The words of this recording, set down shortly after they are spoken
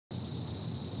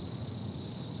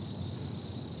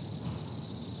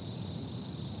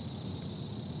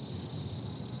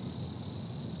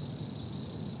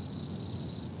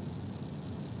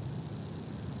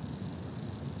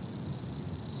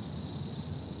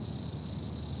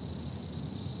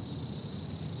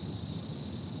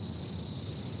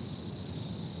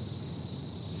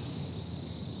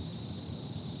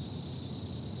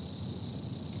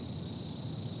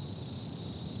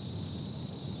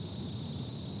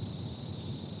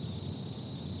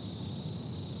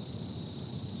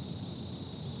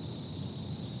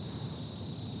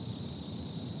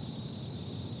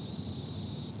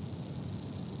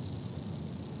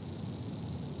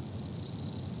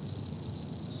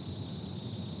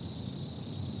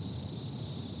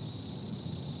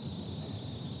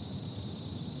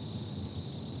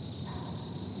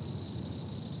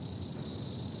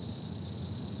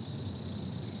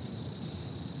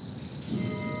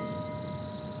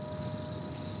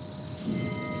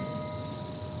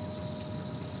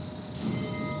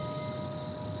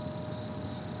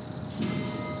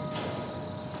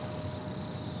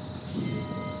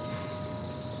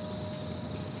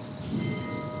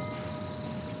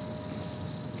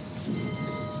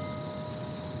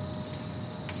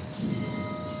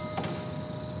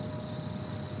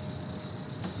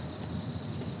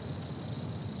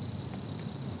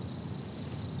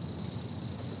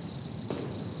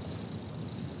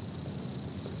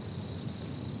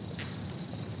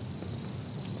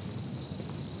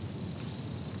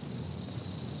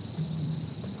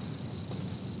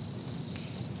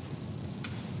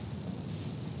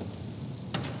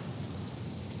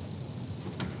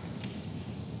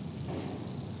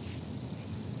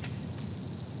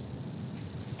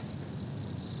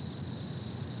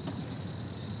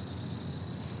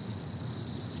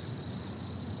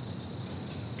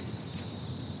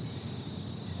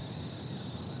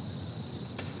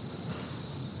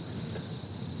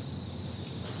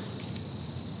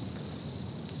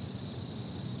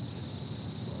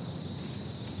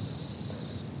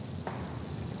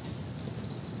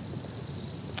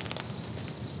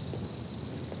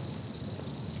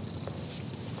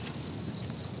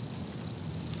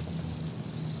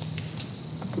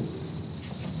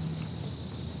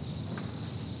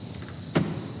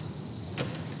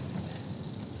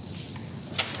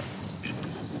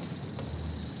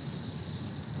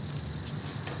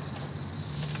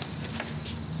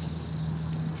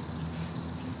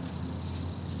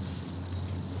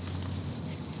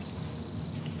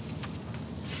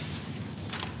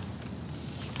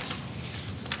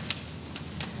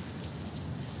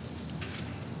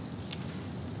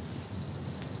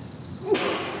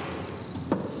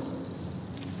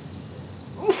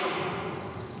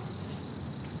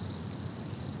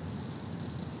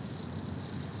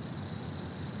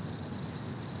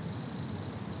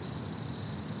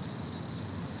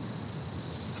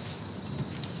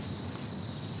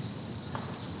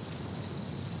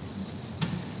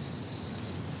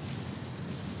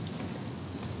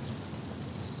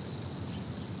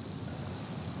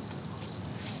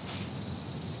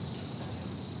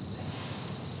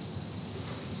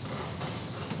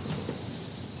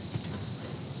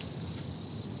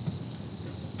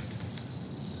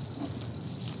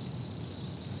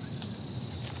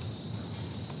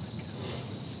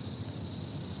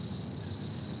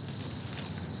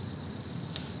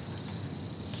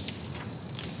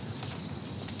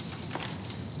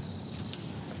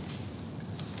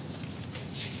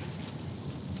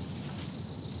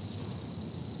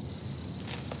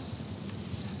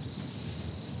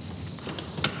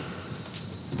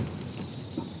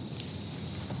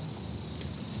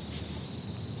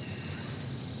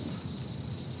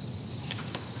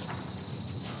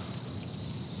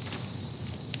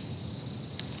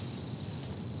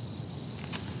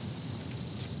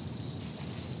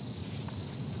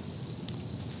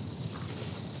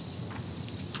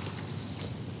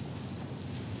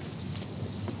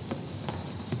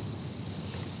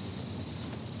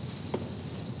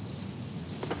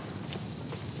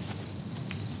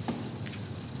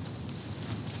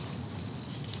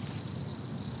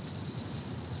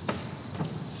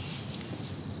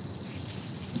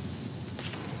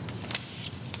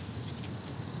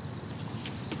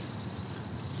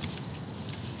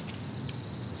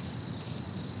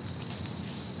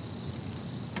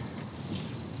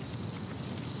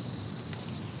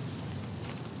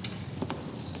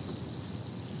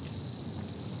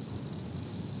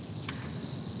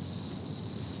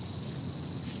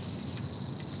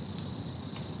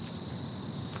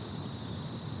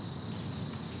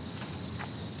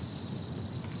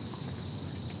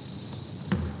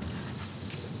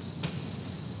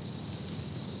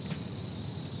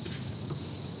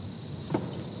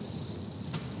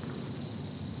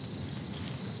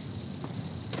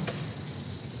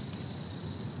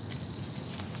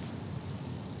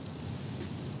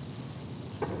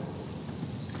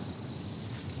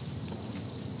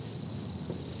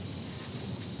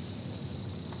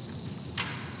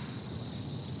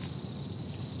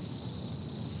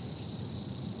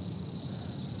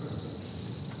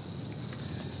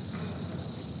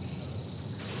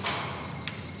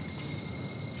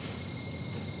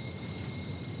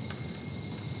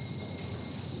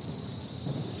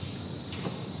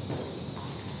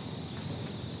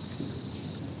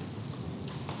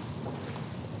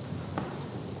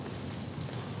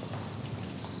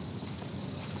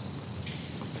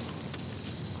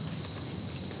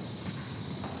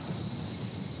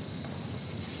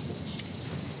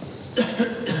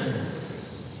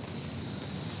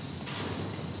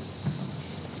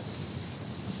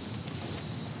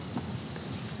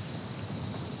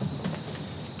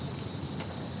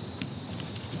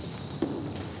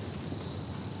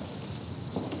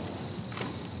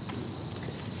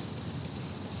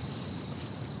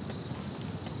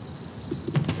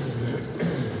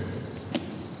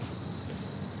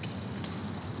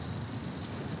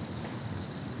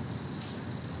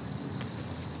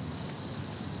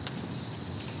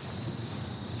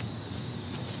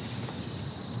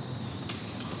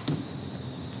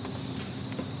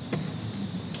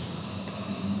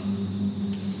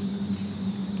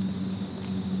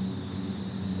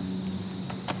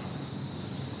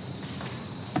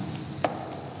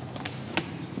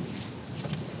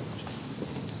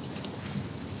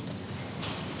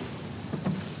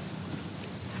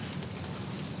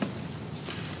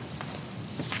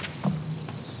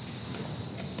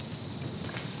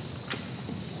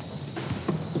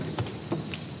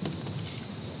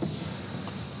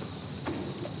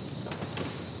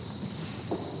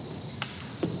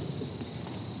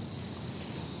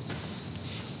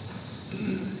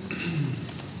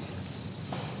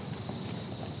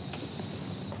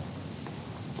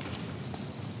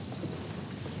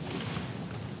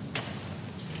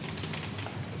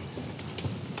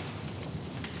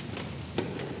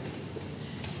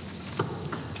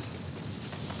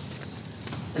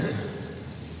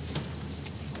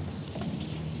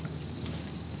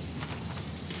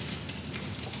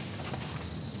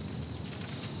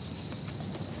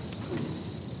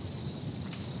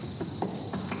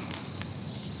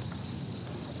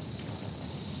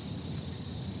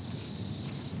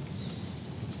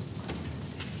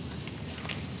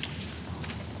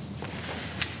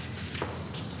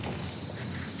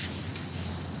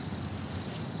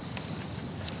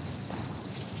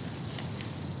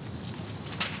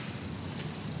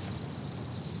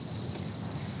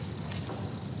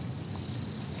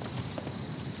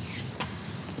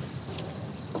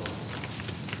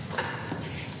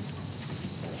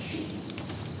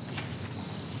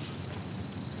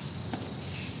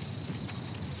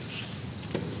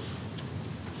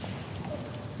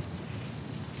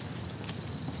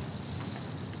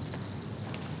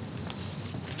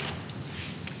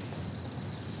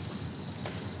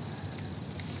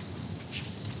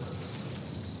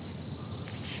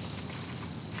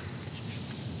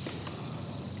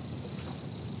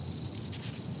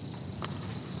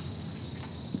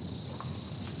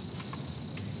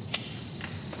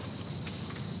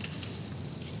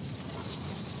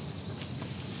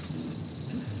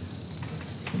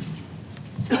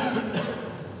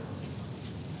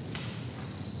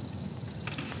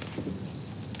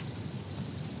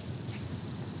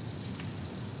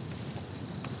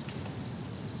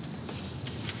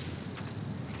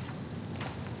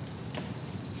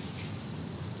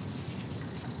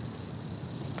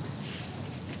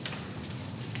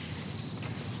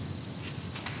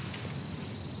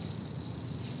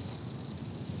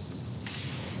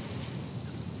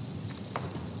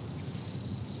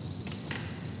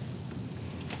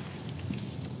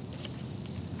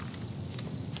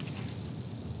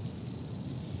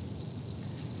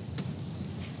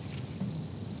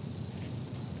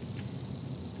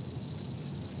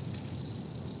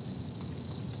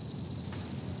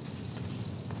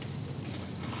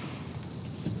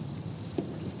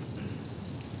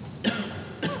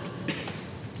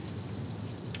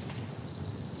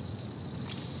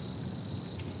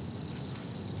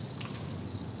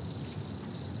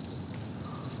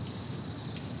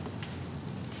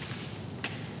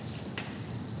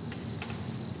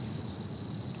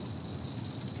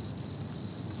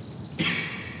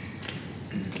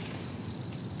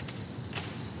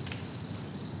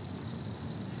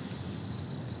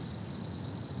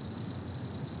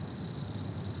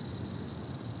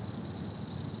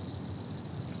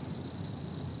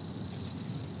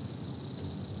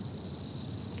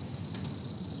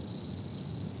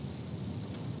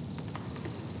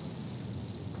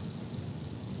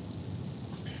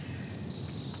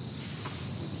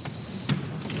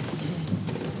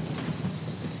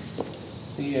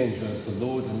The angel of the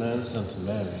Lord announced unto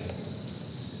Mary,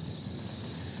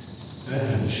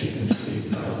 and she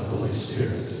conceived by the Holy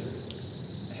Spirit.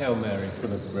 Hail Mary,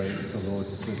 full of grace, the Lord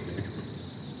is with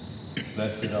you.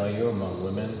 Blessed are you among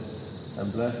women,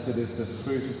 and blessed is the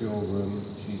fruit of your womb,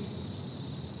 Jesus.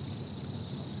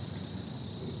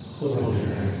 Holy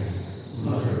Mary,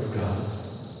 Mother of God,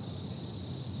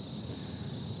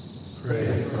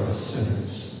 pray for us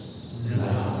sinners,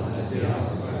 now and at the hour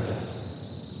of our death.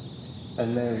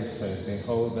 And Mary said,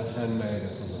 Behold the handmaid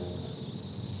of the Lord.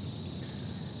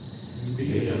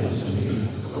 Be it unto me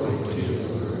according to your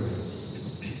word.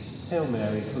 Hail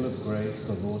Mary, full of grace,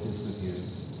 the Lord is with you.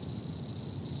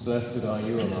 Blessed are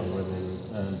you among women,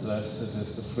 and blessed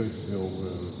is the fruit of your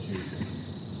womb, Jesus.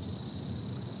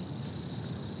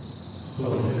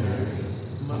 Holy Mary,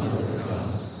 Mother of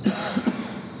God,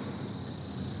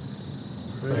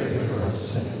 pray for us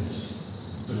sinners,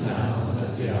 now and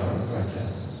at the hour of our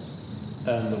death.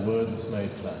 And the Word was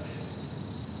made flesh.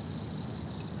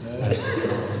 As it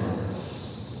were among us.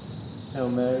 Hail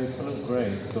Mary, full of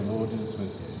grace, the Lord is with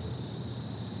you.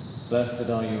 Blessed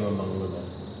are you among women,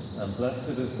 and blessed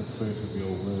is the fruit of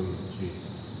your womb, Jesus.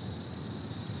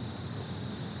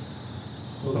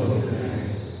 Holy Mary,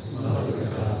 Mother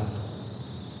of God,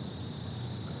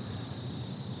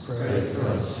 pray for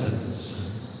us sinners,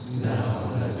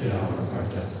 now and at the hour of our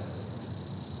death.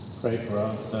 Pray for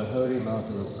us, O Holy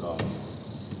Mother of God,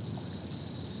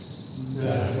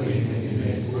 that we may be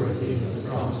made worthy of the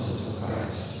promises of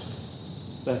Christ.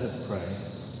 Let us pray.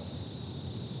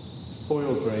 Pour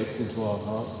your grace into our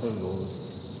hearts, O Lord,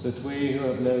 that we who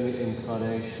have known the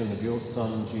incarnation of your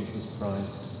Son, Jesus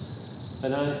Christ,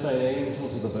 announced by angel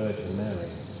to the Virgin Mary,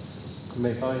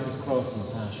 may by his cross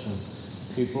and passion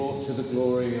be brought to the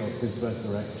glory of his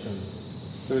resurrection,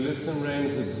 who lives and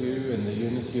reigns with you in the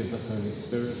unity of the Holy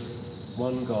Spirit,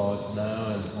 one God,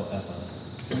 now and forever.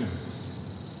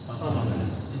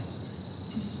 Amen.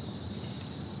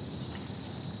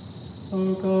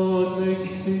 O God, make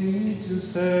speed to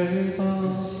save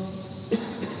us.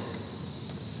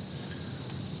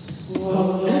 O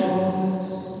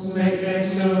Lord, make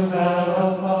haste to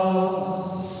help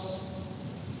us.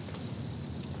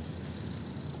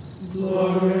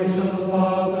 Glory to the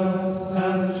Father,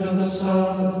 and to the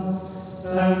Son,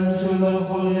 and to the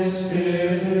Holy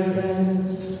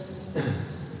Spirit.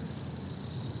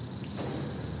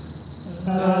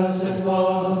 As it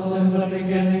was in the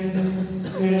beginning,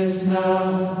 is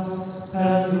now,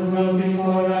 and will be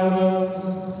forever.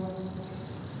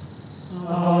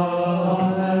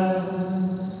 Amen.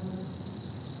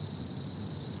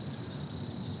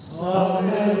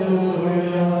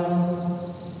 Alleluia.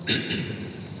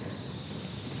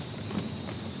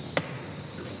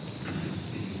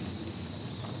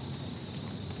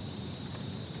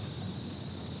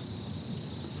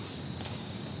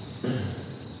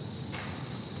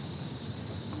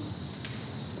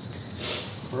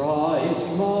 Christ,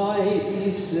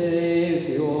 mighty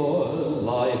Saviour,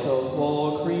 light of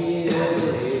all creation,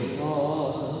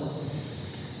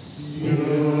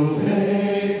 You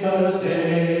make the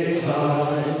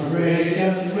daytime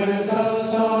radiant with the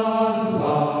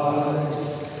sunlight,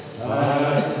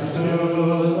 and to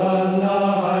the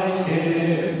night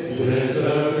give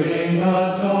glittering the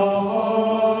dawn.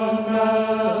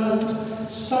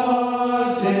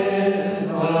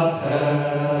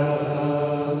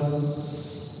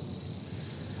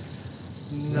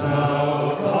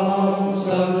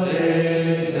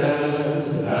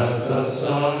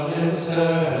 sun is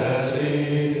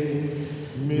setting,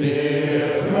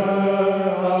 mirror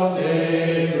of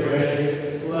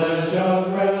daybreak, pledge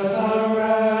of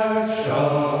resurrection,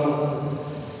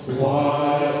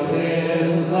 while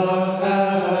in the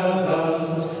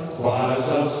heavens choirs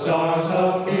of stars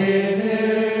appearing,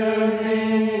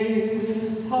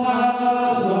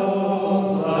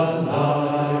 hallowed the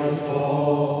nightfall.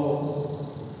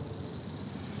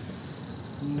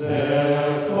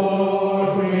 Therefore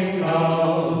we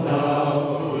come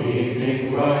now,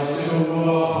 evening rise to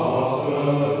offer,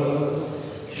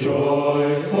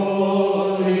 joyfully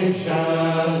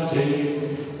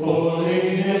chanting holy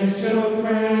hymns to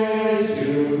praise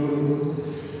you,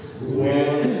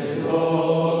 with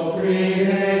all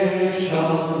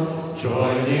creation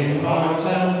joining hearts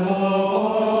and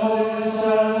voices,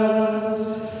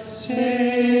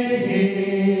 singing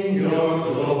your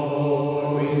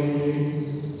glory.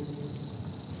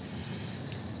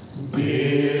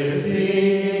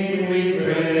 Giving, we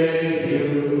pray you,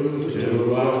 to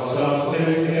our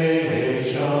supplication,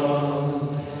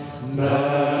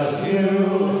 that you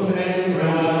may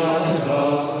grant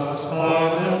us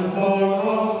pardon for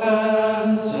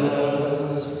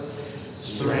offenses,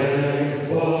 strength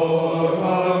for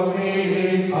our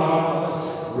weak hearts,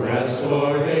 rest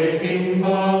for aching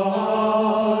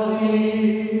bodies,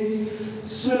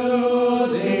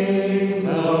 soothing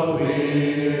the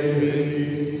weary.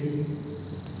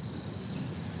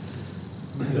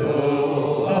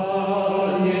 Though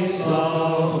on in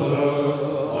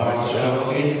slumber, hearts shall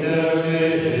keep their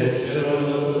vigil,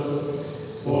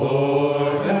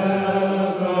 forever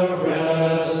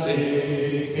resting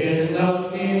in the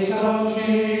peace of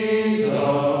Jesus.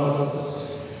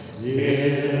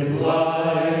 In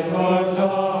light or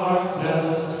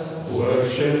darkness,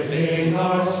 worshiping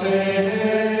our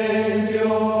Savior,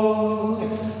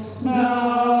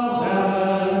 now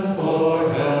and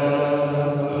forever.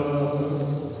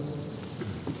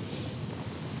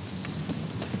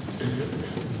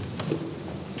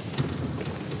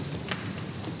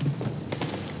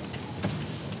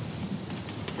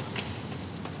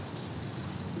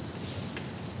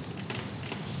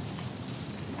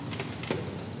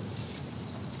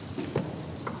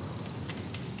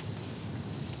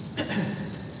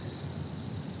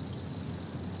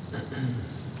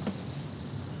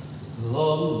 The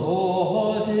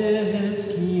Lord is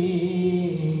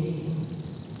King.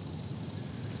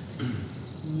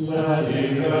 Let the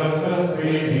earth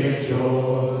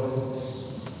rejoice.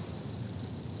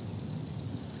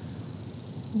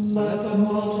 Let the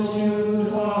multitude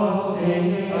of the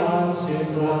earth be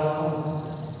glad.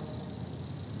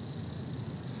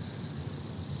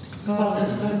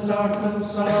 Clouds and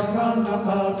darkness are round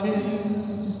about him.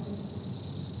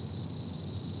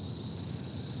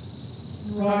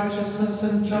 Righteousness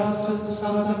and justice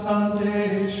are the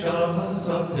foundations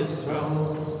of his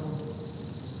throne.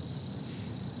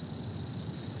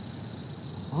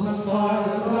 The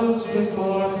fire goes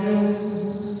before him,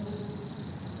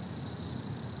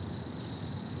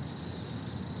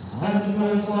 and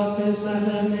burns up his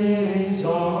enemies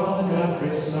on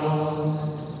every side.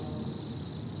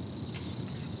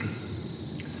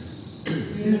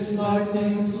 His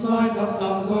lightnings light up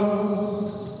the world.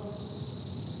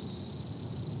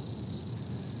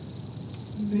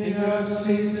 The earth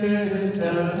sees it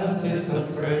and is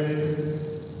afraid.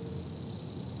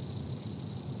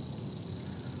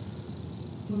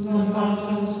 The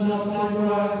mountains melt like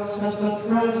wax at the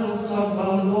presence of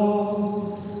the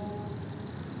Lord.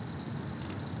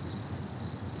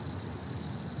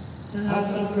 At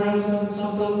the presence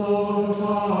of the Lord of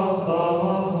the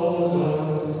whole earth.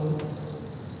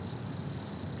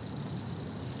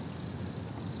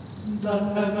 The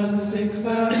heavens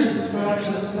declare his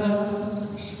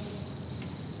righteousness,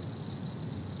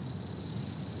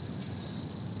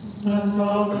 and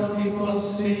all the people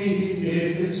see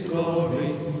his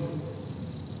glory.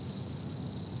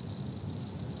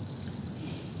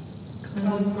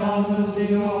 Confounded the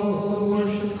old who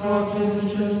worship carved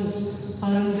images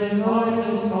and delight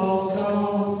in false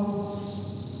gods.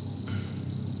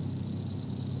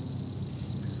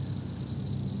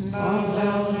 Bow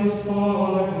down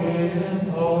before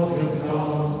him, all you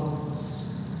gods.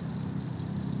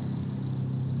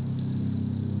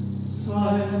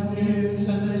 Zion is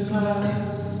and is glad,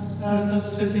 and the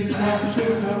cities of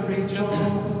Judah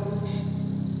rejoice.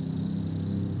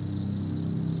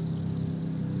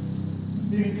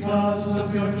 Because of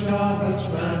your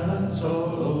judgments, O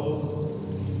Lord.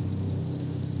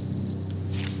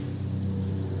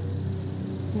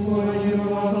 For you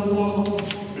are the Lord,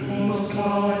 most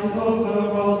high over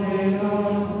all the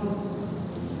earth.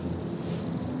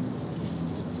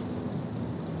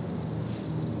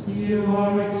 You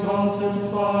are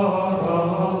exalted far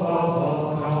above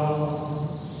all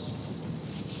gods.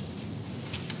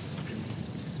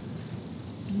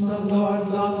 The Lord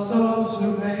loves those who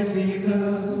hate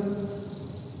evil.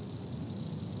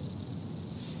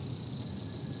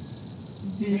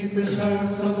 He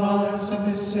preserves the lives of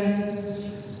his saints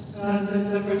and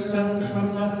delivers them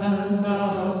from the hand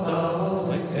of the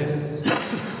wicked.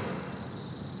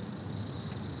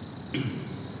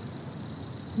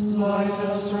 Light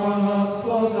is sprung up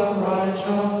for the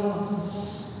righteous.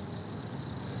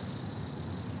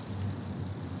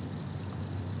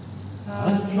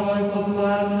 And joyful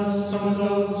gladness for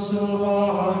those who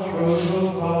are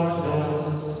true-hearted.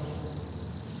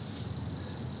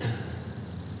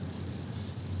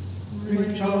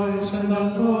 Rejoice in the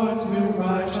Lord, you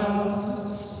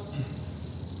righteous,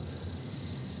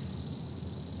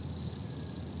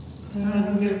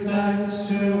 and give thanks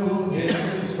to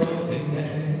his holy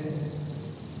name.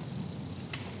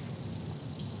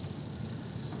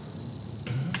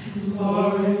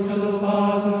 Glory to the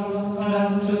Father,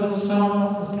 and to the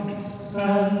Son,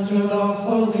 and to the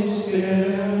Holy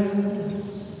Spirit,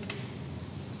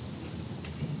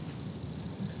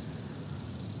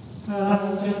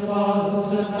 as it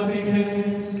was in the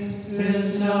beginning,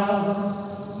 is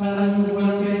now, and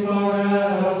will be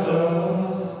forever.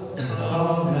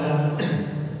 Amen.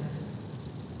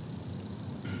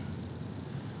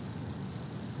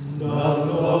 The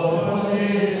Lord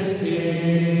is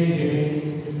King.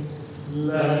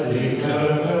 Let the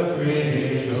earth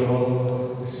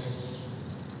rejoice.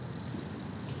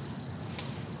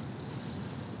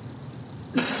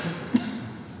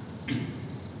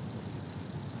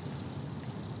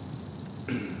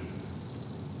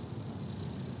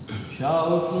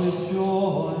 Shout with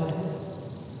joy.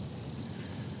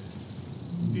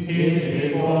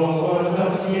 Before the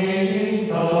King,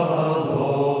 the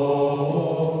Lord,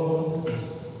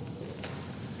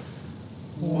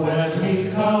 when he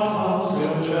comes to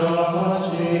judge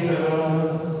the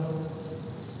earth.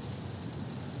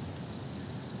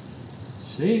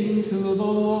 Sing to the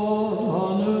Lord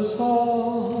a new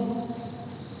song.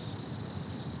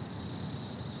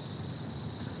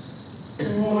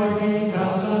 For he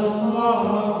has done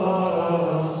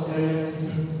marvelous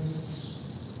things.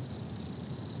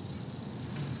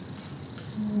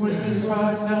 With his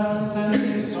right hand and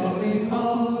his holy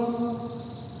arm,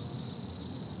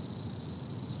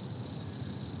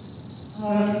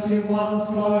 as he won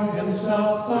for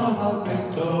himself the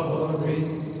victory.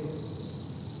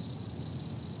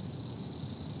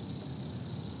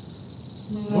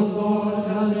 The Lord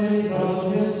has made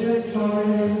of his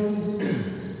victory.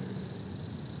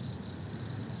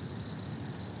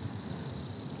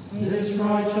 His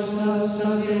righteousness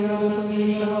has he opened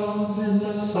shown in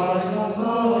the sight of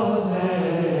the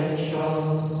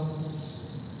nations.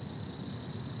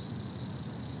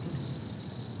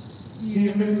 He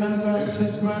remembers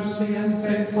his mercy and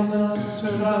faithfulness to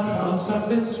the house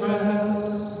of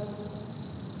Israel.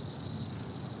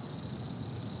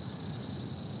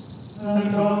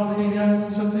 And all the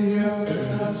ends of the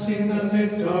earth have seen the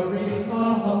victory of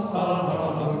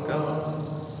our God.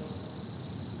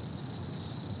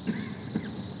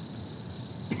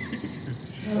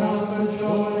 Shout with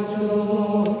joy to the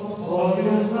Lord, all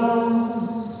your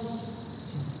lands.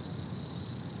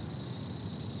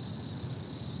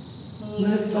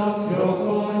 Lift up your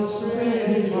voice,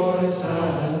 rejoice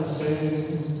and sing.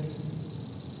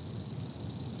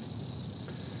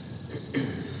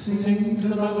 Sing to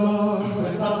the Lord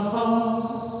with a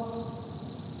harp,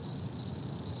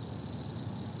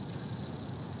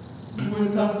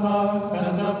 with a harp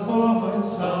and a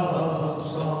voice of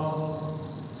song.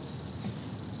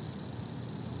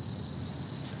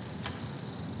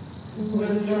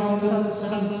 With trumpets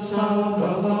and sound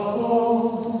of the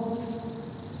horn.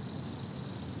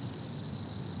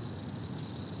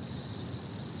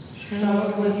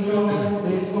 Shout with joy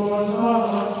before the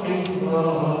King the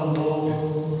Lord.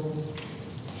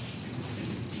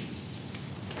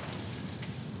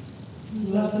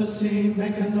 Let the sea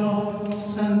make a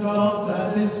noise and all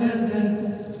that is in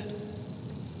it.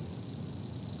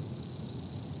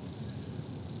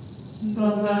 The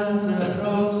lands and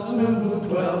those who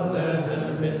dwell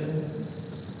therein.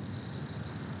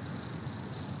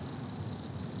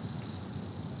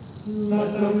 Let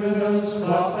the rivers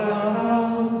clap their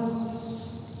hands.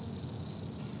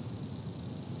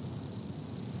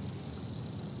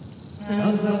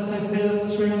 And let the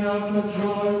hills ring out with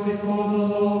joy before the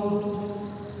Lord,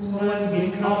 when he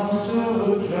comes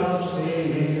to judge the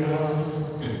earth.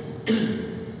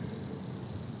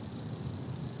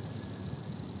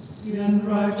 In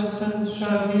righteousness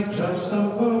shall he judge the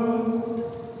world,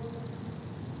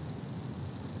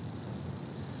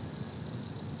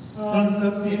 and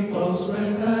the peoples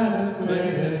with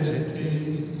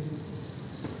equity.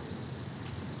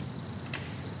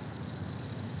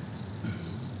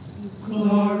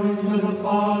 Glory to the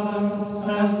Father,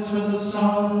 and to the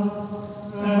Son,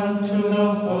 and to the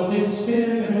Holy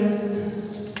Spirit.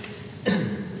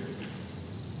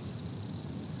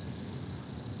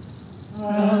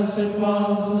 As it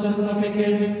was in the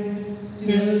beginning,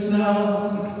 is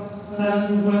now,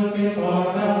 and will be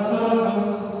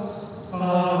forever.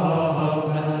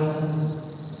 Amen.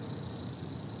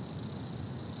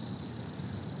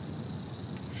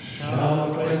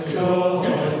 Shout with joy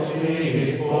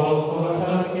before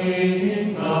the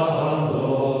King our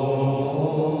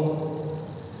Lord,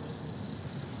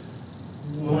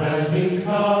 when he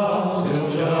comes to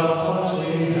judge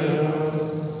the earth.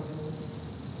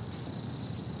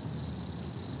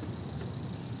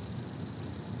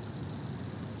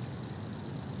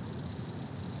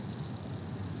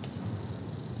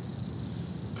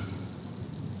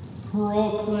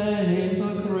 Proclaim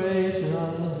the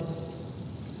greatness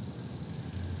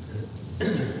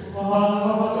of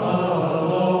the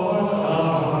Lord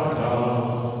our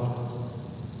God,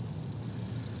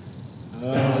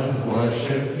 and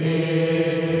worship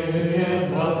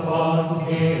him upon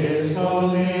his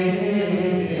holy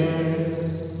hill.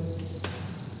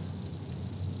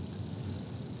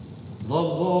 The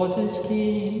Lord is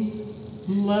King,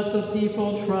 let the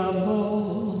people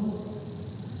tremble.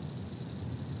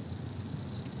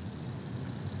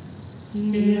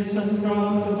 He is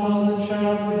enthroned upon the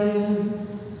cherubim,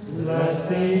 let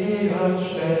the earth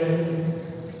shake.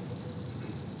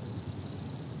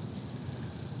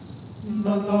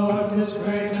 The Lord is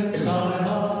great in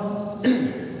Zion.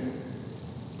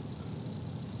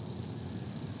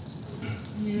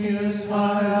 He is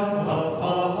high above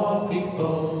all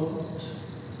peoples.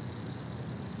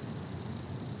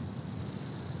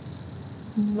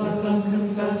 Let them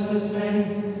confess his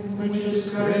name, which is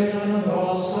great and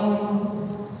awesome.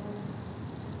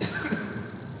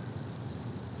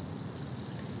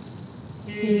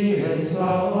 He is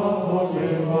our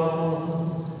Holy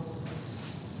One.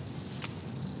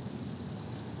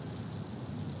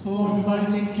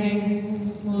 Almighty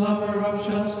King, lover of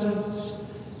justice,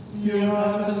 you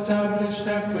have established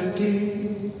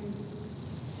equity.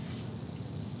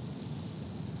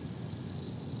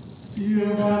 You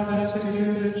have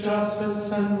executed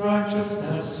justice and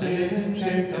righteousness in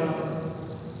Jacob.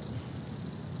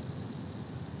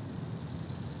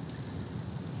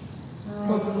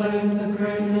 Proclaim the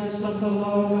greatness of the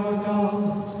Lord our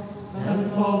God,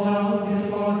 and fall down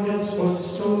before his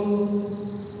footstool.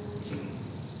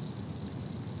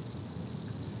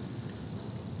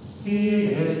 He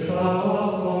is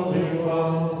our Holy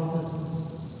One.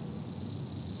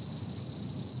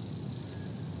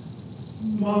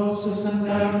 Moses and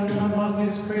Aaron among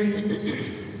his priests,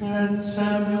 and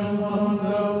Samuel among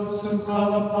those who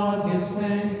call upon his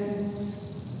name.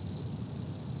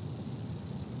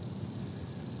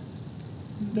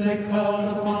 They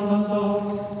called upon the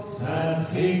Lord, and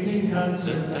he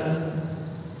answered them.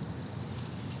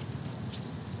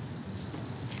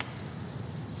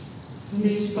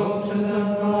 He spoke to them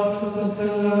out of the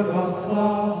pillar of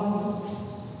cloud.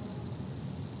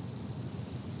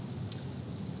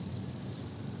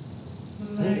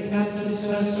 They kept his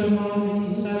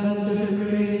testimonies and the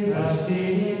decree that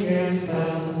he gave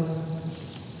them.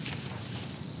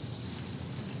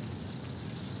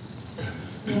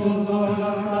 O Lord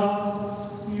our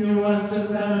God, you answered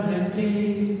them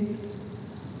indeed.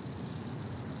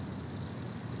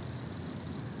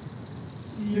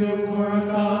 You were a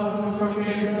God who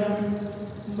forgave them,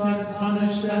 but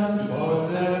punished them for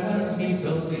their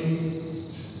evil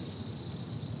deeds.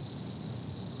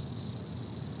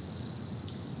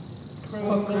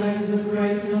 Proclaim the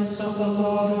greatness of the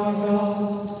Lord our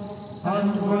God,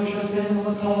 and worship him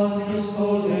upon his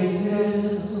holy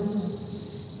hill.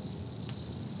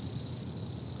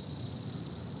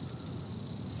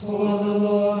 For the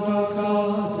Lord our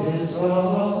God is the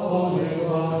Holy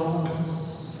One.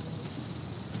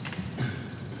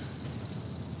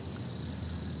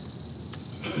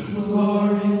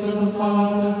 Glory to the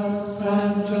Father,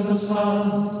 and to the Son,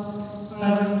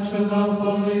 and to the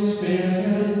Holy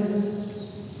Spirit.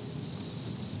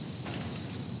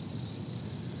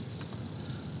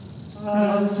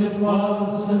 As it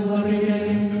was in the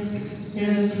beginning,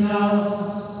 is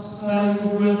now,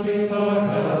 and will be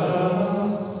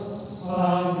forever.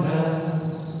 Amen.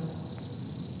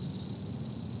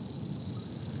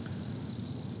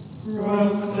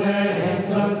 Proclaim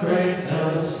the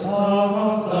greatness of the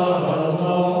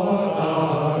Lord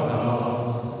our God,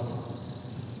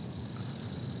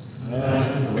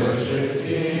 and worship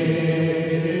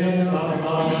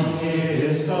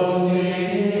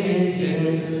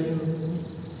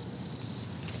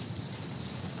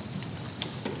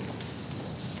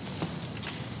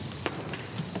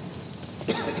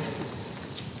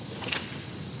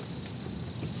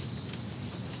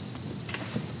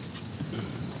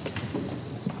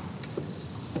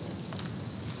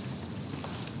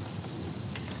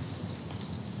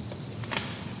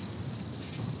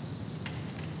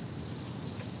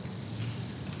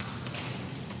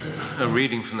a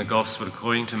reading from the Gospel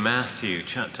according to Matthew,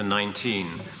 chapter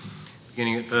 19,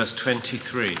 beginning at verse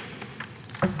 23.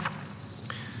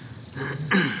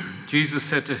 Jesus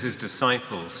said to his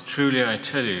disciples, "Truly I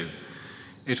tell you,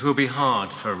 it will be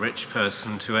hard for a rich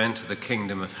person to enter the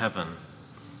kingdom of heaven.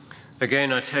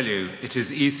 Again, I tell you, it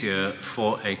is easier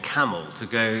for a camel to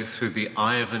go through the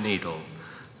eye of a needle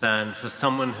than for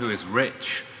someone who is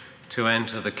rich to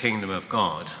enter the kingdom of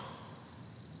God."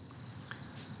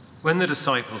 When the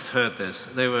disciples heard this,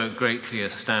 they were greatly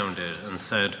astounded and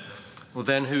said, "Well,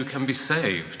 then who can be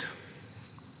saved?"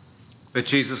 But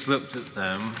Jesus looked at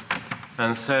them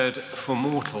and said, "For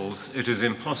mortals it is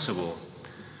impossible,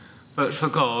 but for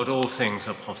God all things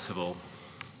are possible."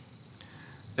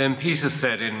 Then Peter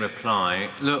said in reply,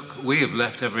 "Look, we have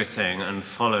left everything and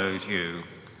followed you.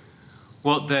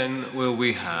 What then will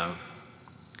we have?"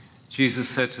 Jesus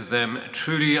said to them,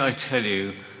 "Truly I tell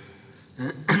you,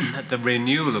 at the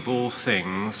renewal of all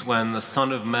things, when the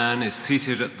Son of Man is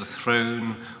seated at the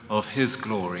throne of his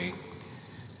glory,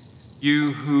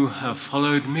 you who have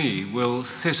followed me will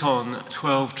sit on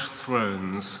 12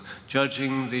 thrones,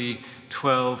 judging the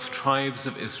 12 tribes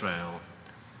of Israel.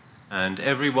 And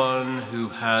everyone who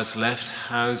has left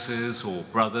houses or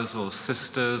brothers or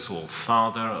sisters or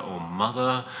father or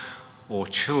mother or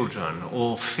children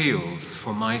or fields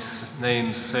for my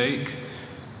name's sake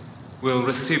will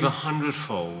receive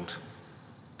 100-fold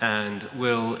and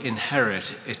will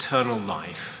inherit eternal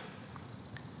life.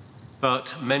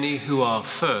 But many who are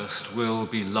first will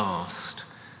be last,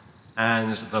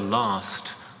 and the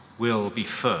last will be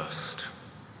first."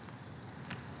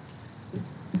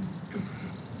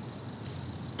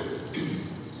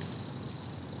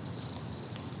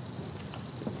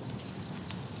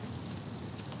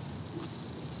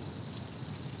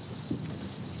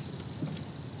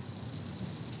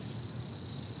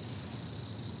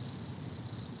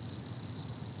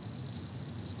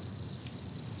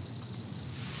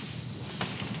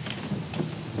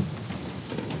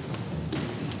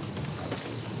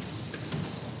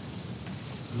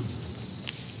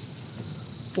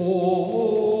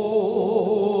 Oh,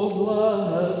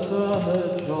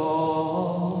 blessed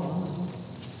John,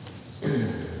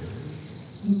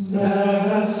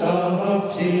 best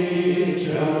of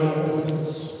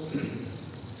teachers,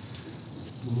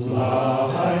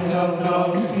 light of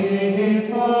God's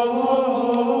people,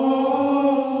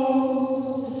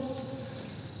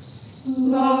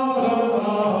 lover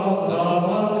of the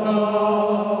gospel,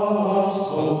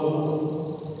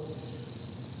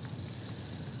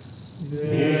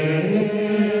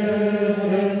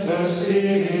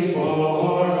 intercede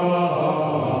for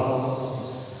us,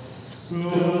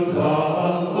 through the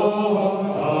Lord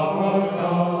our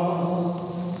God.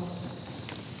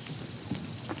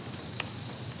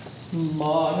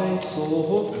 My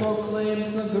soul proclaims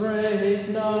the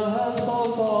greatness of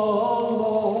the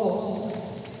Lord.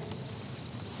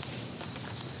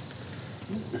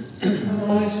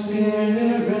 My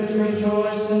spirit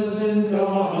rejoices in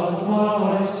God,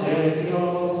 my Savior.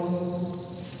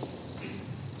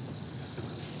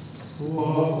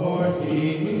 For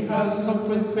he has looked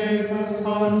with favor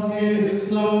on his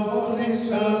lowly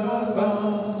servant.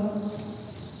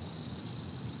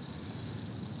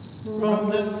 From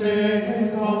this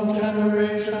day all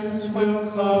generations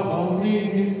will call me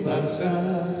blessed.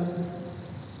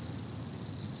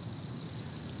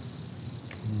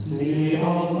 The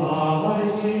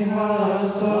Almighty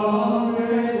has done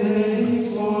great things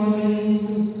for me,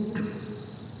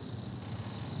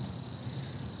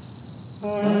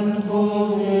 and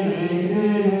holy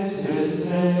is his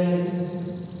name.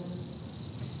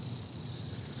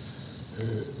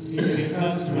 He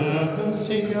has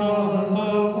mercy on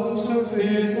those who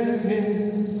fear him,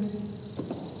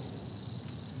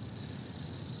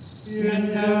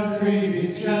 in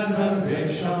every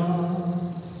generation.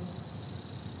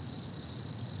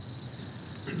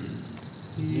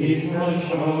 He has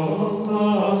shown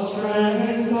the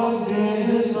strength of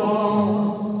his arm.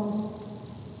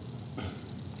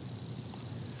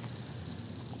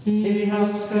 He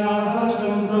has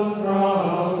scattered the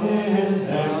proud in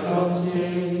their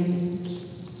conceit.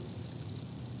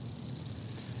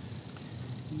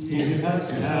 He has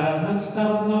cast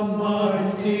down the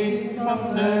mighty from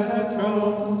their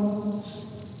thrones,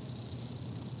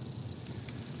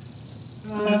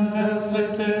 and has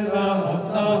lifted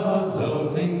up the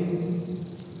lowly.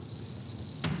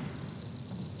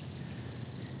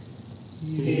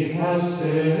 He has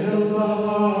filled the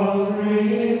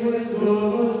hungry with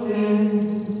good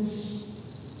things,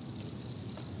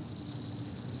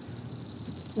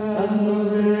 and the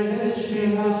rich he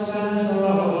has sent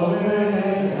away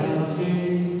empty.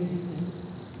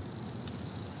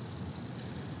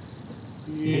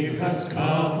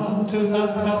 to the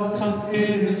help of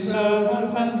his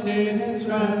servant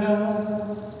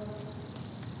Israel.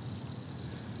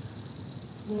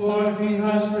 For he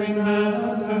has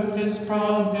remembered his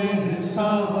promise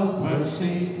of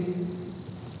mercy.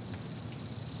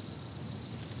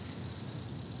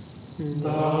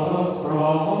 The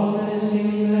promise he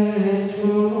made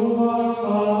to our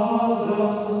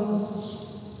fathers,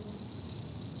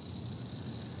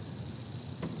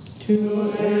 to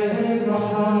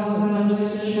Abraham and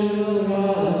his children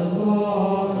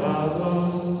forever.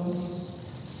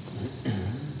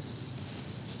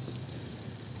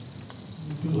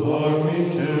 Glory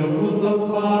to the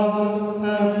Father,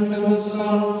 and to the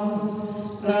Son,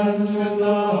 and to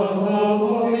the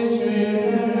Holy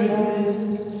Spirit,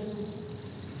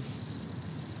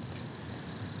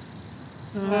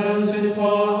 as it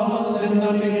was in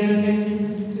the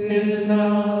beginning, is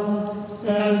now,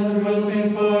 and will be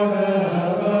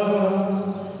forever.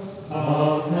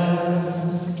 Amen.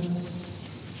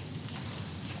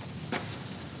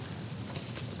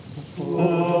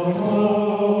 Oh,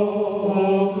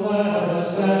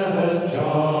 blessed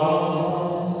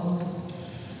John,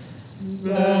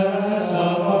 best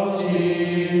of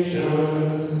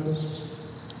teachers,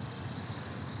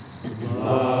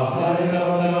 light of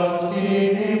God's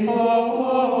people,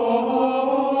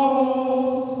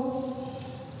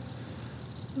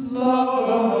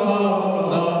 lover of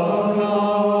the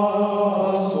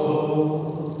gospel,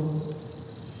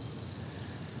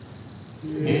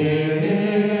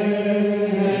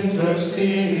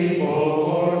 intercede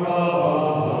for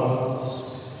us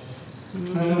to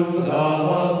the Lord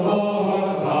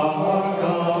our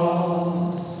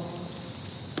God.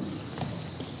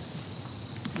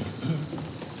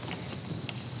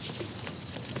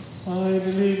 I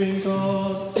believe in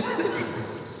God,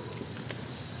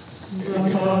 The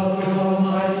Father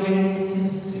Almighty,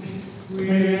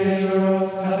 creator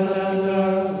of heaven and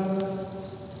earth.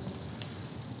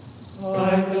 I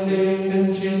believe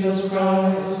in Jesus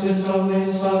Christ, his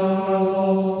only Son, our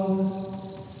Lord.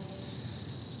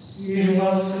 He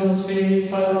was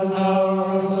conceived by the power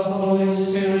of the Holy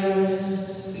Spirit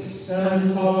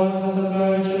and born of the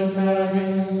Virgin Mary.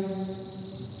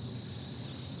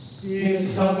 He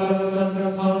suffered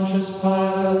under Pontius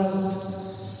Pilate,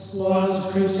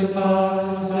 was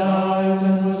crucified, died,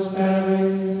 and was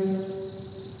buried.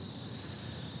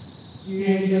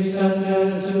 He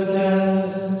descended to the dead.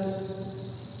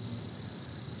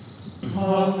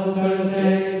 On the third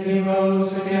day he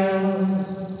rose again.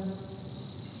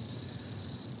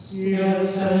 He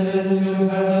ascended to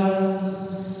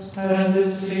heaven and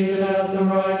is seated at the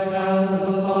right hand of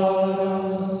the Father.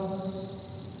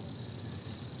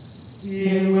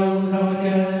 He will come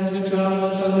again to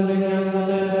judge the living and the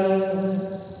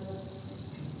dead.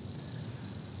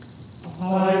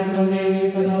 I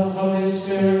believe in the Holy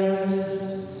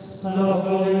Spirit, the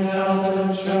Holy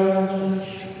Catholic Church,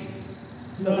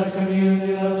 the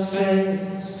communion of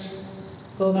saints,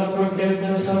 the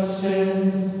forgiveness of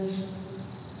sins,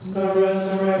 the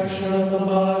resurrection of the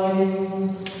body,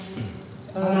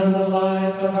 and the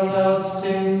life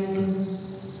everlasting.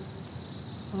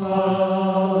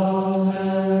 Amen.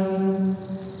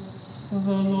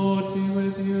 the Lord be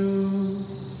with you.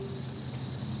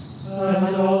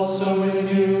 And also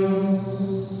with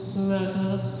you. Let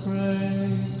us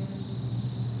pray.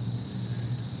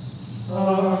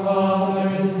 Our Father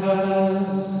in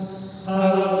heaven,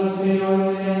 hallowed be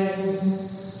your name.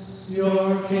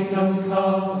 Your kingdom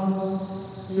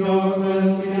come, your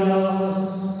will be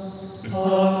done,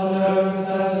 on earth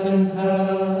as in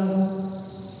heaven.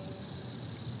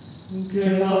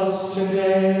 Give us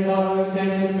today our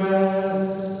daily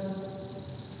bread.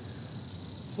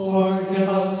 Forgive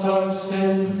us our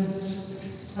sins,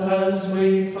 as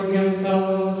we forgive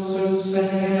those who sin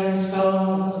against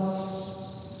us.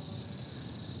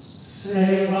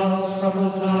 Save us from the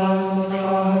time of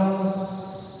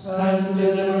trial, and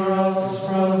deliver us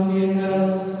from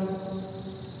evil.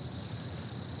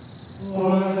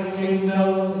 For the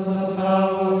kingdom, the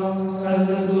power, and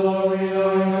the glory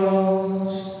are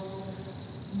yours,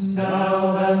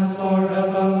 now and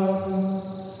forever.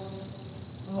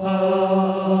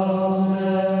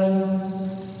 Amen.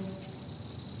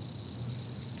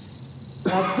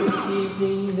 That this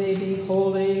evening may be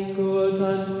holy, good,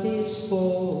 and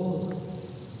peaceful.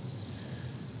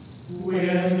 We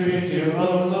entreat you,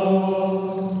 O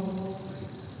Lord.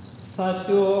 That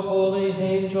your holy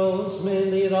angels may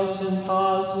lead us in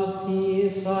paths of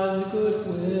peace and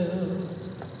goodwill.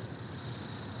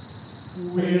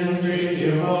 We entreat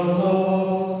you, O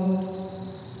Lord.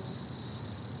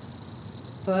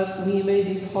 That we may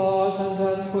be pardoned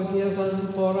and forgiven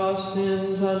for our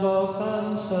sins and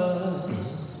offenses.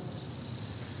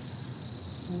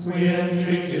 We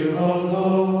entreat you, O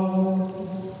Lord.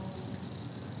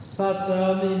 That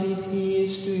there may be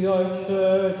peace to your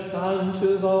church and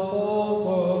to the whole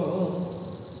world.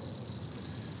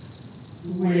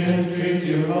 We entreat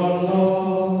you, O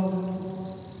Lord.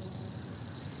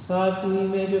 That we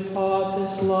may depart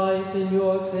this life in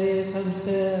your faith and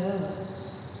fear,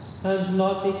 and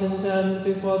not be condemned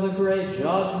before the great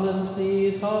judgment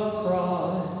seat of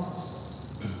Christ.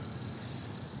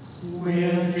 We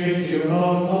entreat you,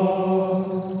 O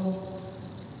Lord.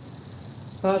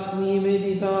 That we may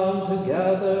be bound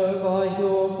together by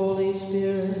your Holy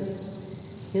Spirit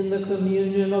in the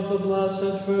communion of the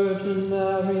Blessed Virgin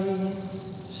Mary,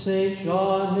 St.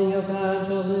 John the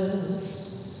Evangelist,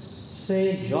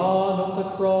 St. John of the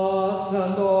Cross,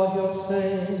 and all your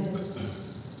saints,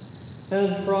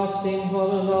 entrusting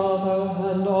one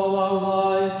another and all our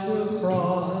life to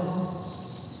Christ.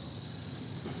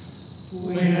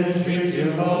 We entreat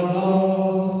you, O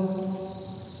Lord.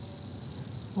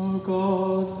 O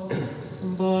God,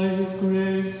 by his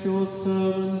grace your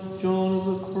servant John of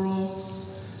the Cross,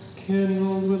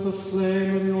 kindled with the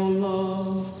flame of your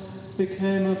love,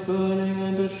 became a burning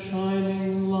and a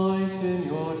shining light in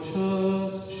your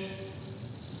church.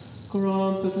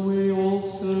 Grant that we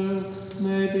also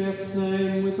may be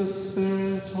aflame with the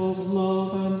spirit of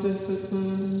love and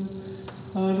discipline,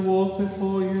 and walk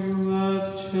before you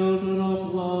as children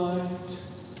of light.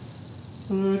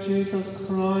 Through Jesus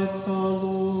Christ our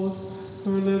Lord,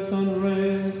 who lives and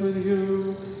reigns with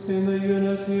you in the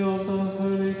unity of the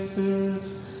Holy Spirit,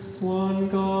 one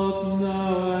God,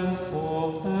 now and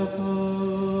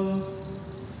forever.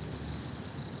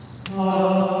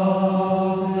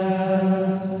 Amen.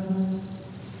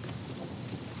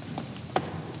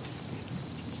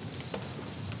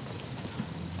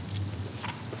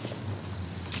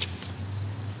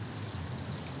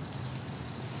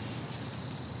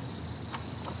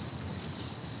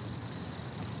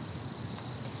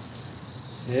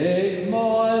 Take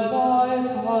my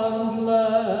life and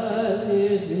let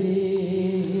it be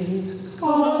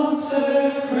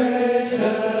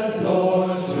Consecrated,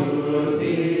 Lord, to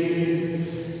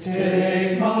thee.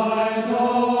 Take my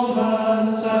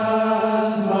moments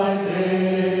and my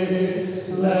days,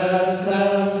 let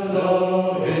them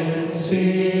flow in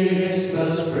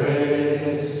ceaseless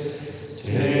praise.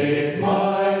 Take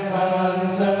my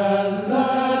hands and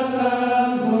let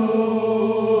them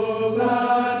move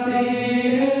at the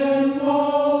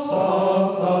impulse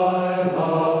of thy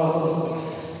love.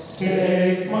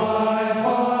 Take my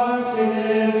heart,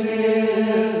 it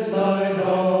is thine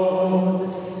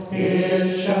own,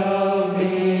 it shall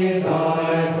be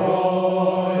thy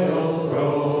royal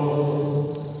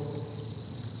throne.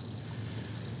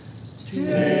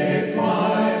 Take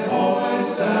my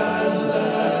voice and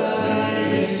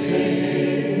let me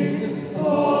sing,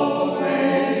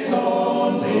 always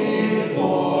only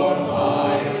for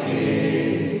my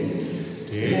King.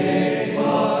 Take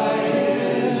my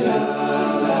intellect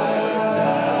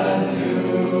and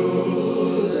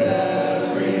use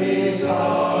every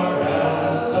power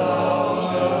as thou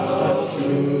shalt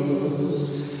choose.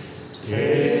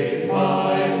 Take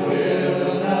my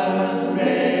will and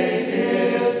make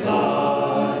it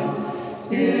thine,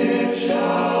 it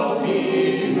shall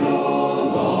be no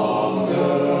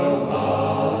longer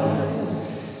mine.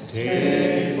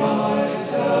 Take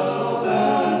myself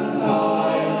and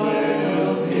I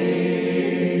will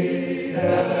be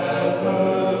ever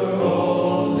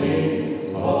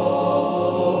only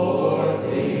for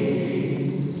thee.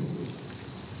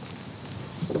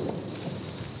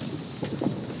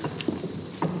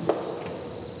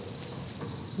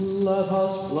 Let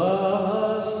us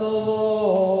bless the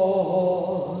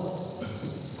Lord.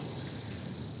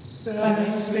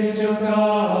 Thanks be to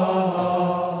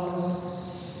God.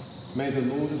 May the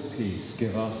Lord of peace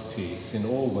give us peace in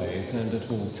all ways and at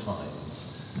all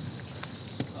times.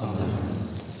 Amen.